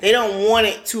there. They don't want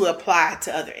it to apply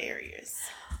to other areas.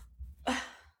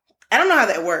 I don't know how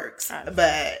that works, but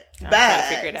I'm trying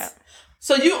to figure it out.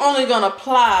 So you only gonna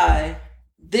apply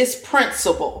this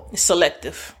principle? It's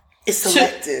selective. It's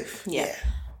selective. Yeah.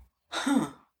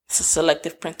 It's a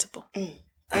selective principle.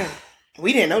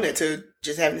 We didn't know that till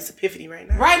just having this epiphany right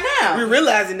now. Right now, we're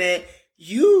realizing that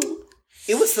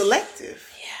it was selective.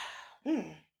 Yeah.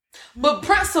 But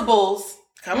principles.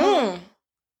 Come on.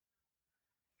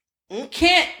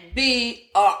 Can't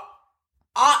be or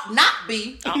ought not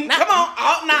be.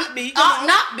 Ought not be. Ought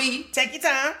not be. Take your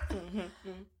time.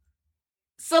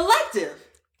 Selective.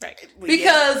 Right.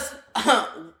 Because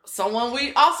someone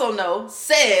we also know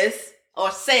said,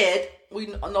 we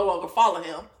no longer follow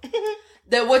him,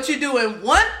 that what you do in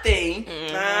one thing,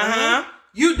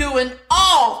 you do in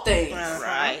all things.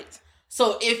 Right.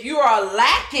 So if you are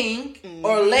lacking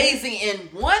or lazy in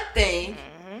one thing,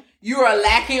 you are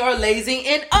lacking or lazy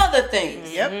in other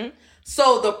things. Yep.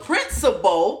 So the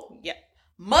principle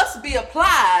must be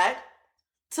applied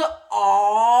to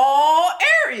all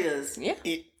areas. Yeah.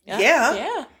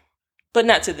 Yeah. But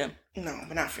not to them. No,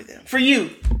 but not for them. For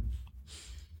you.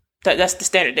 That's the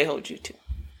standard they hold you to.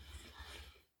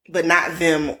 But not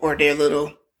them or their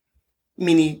little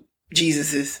mini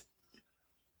Jesuses.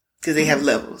 Because they have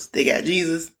levels. They got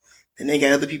Jesus, and they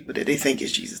got other people that they think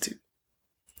is Jesus too.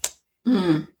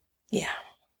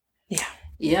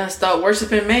 Yeah, start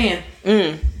worshiping man.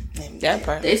 That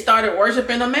part. They started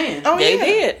worshiping a man. Oh,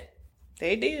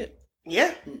 They did.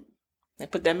 Yeah. They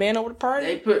put that man over the party.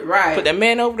 They put that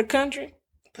man over the country.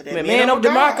 Put that man over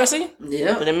democracy.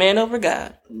 Yeah. Put that man over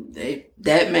God.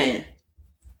 That man.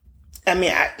 I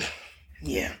mean,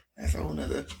 that's a whole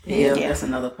nother. Yeah, that's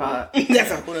another part. That's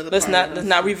a whole nother Let's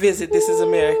not revisit This Is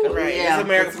America. Right. Yeah. This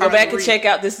America. Go back and check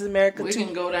out This Is America. We 2.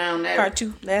 can go down that Part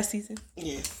 2 last season.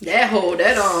 Yeah. That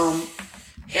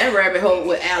rabbit hole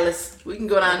with Alice. We can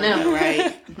go down there,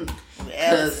 right?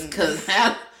 Cause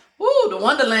the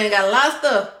Wonderland got a lot of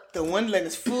stuff. The Wonderland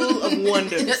is full of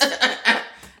wonders.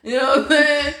 You know what I'm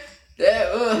saying?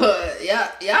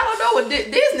 Y'all don't know what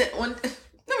Disney.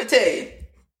 Let me tell you,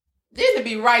 Disney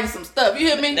be writing some stuff. You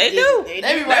hear me? They do. They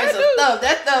be writing some stuff.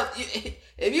 That stuff.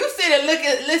 If you sit and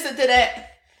listen to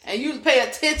that, and you pay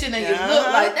attention, and you look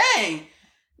like, dang,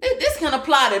 this can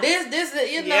apply to this,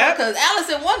 because Alice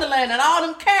in Wonderland and all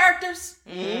them characters.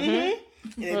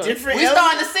 Different. We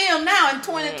starting to see them now in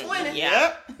 2020.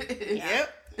 Yep.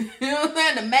 You know what I'm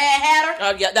saying? The Mad Hatter.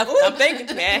 Oh yeah, that's what I'm thinking.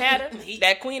 Mad Hatter.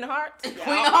 That Queen of Hearts. Queen of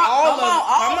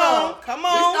Hearts. Come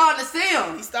on. We starting to see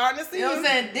them. We starting to see them. You know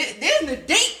what I'm saying? Disney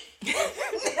deep.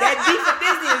 That deep for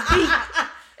Disney is deep.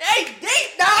 They deep,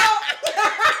 dog.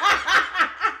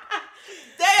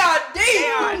 They are deep.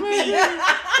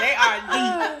 They are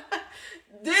deep.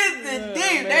 Disney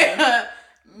deep. They are,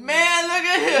 man, look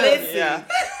at him. Listen.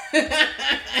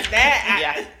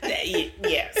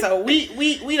 So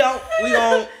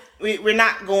we're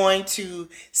not going to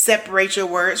separate your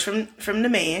words from the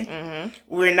man.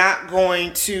 We're not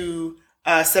going to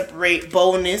separate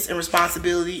boldness and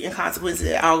responsibility and consequences.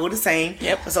 They all go the same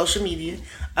for social media.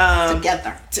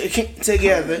 Together.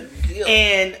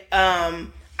 And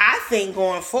I think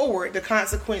going forward, the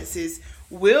consequences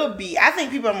will be, I think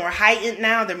people are more heightened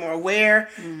now. They're more aware.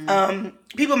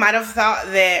 People might have thought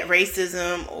that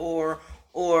racism or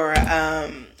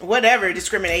whatever,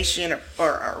 discrimination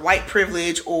or white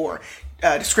privilege or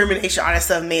discrimination, all that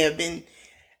stuff may have been,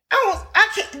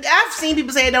 I've seen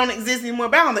people say it don't exist anymore,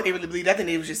 but I don't think they really believe that. I think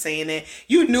they was just saying that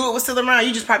you knew it was still around.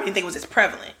 You just probably didn't think it was as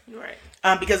prevalent. Right.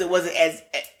 Because it wasn't as,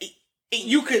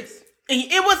 you could,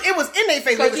 it was in their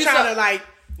face. They were trying to like,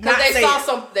 because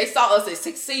they saw us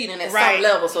succeeding at some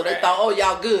level, so they thought, "Oh,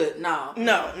 y'all good." No.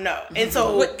 And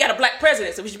so we got a black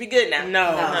president, so we should be good now.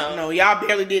 No, y'all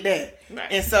barely did that. Right.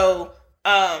 And so,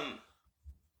 I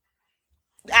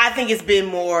think it's been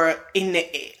more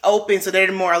open, so they're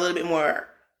a little bit more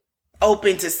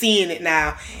open to seeing it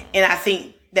now, and I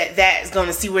think that is going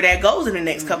to see where that goes in the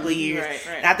next couple of years.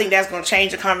 Right. And I think that's going to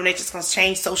change the conversation. It's going to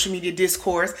change social media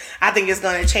discourse. I think it's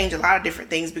going to change a lot of different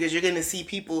things because you're going to see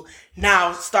people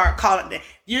now start calling them.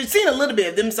 You're seeing a little bit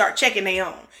of them start checking their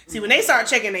own. See, when they start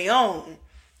checking their own,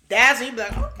 that's when you be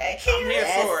like, okay, I'm here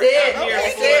for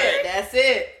it. That's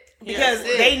it. Because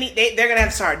they're going to have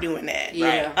to start doing that.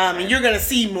 Yeah. And you're going to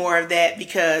see more of that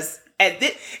because at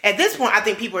this point, I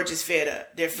think people are just fed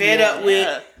up. They're fed up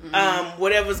with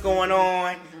whatever's going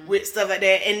on with stuff like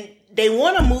that, and they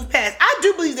want to move past. I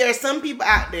do believe there are some people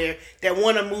out there that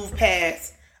want to move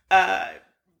past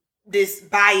this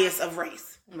bias of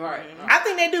race. Right. I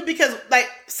think they do because, like,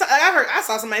 I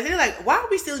saw somebody say, like, why are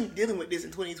we still dealing with this in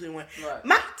 2021? Right.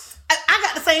 I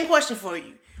got the same question for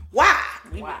you. Why?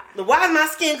 Why does my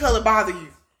skin color bother you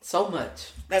so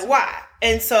much? Like, why?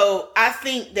 And so I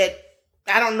think that.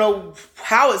 I don't know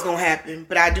how it's going to happen,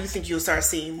 but I do think you'll start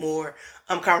seeing more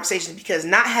conversations because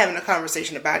not having a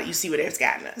conversation about it, you see where that's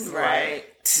gotten us. Right.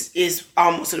 Is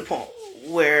almost to the point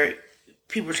where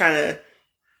people are trying to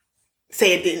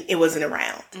say it wasn't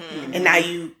around. Mm-hmm. And now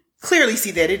you clearly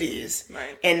see that it is.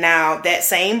 Right. And now that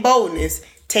same boldness,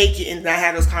 take it and not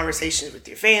have those conversations with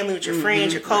your family, with your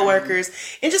friends, your coworkers,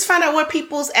 and just find out what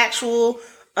people's actual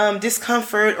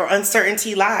discomfort or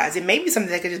uncertainty lies. It may be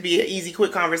something that could just be an easy,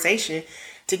 quick conversation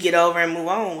to get over and move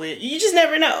on with. You just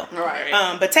never know.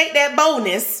 Right. But take that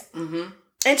boldness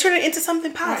and turn it into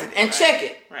something positive. Right. And check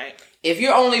it. Right. If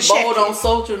you're only bold on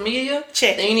social media,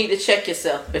 then you need to check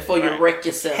yourself before you wreck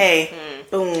yourself. Hey,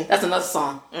 boom. That's another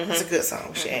song. That's a good song.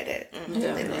 We should add that.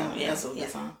 Yeah, that's a good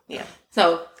song. Yeah.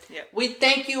 So, we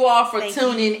thank you all for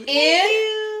tuning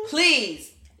in.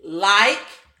 Please like,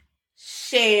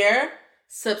 share,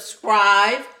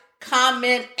 subscribe,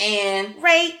 comment, and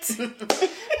rate.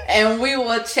 And we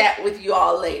will chat with you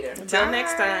all later. Until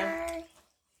next time.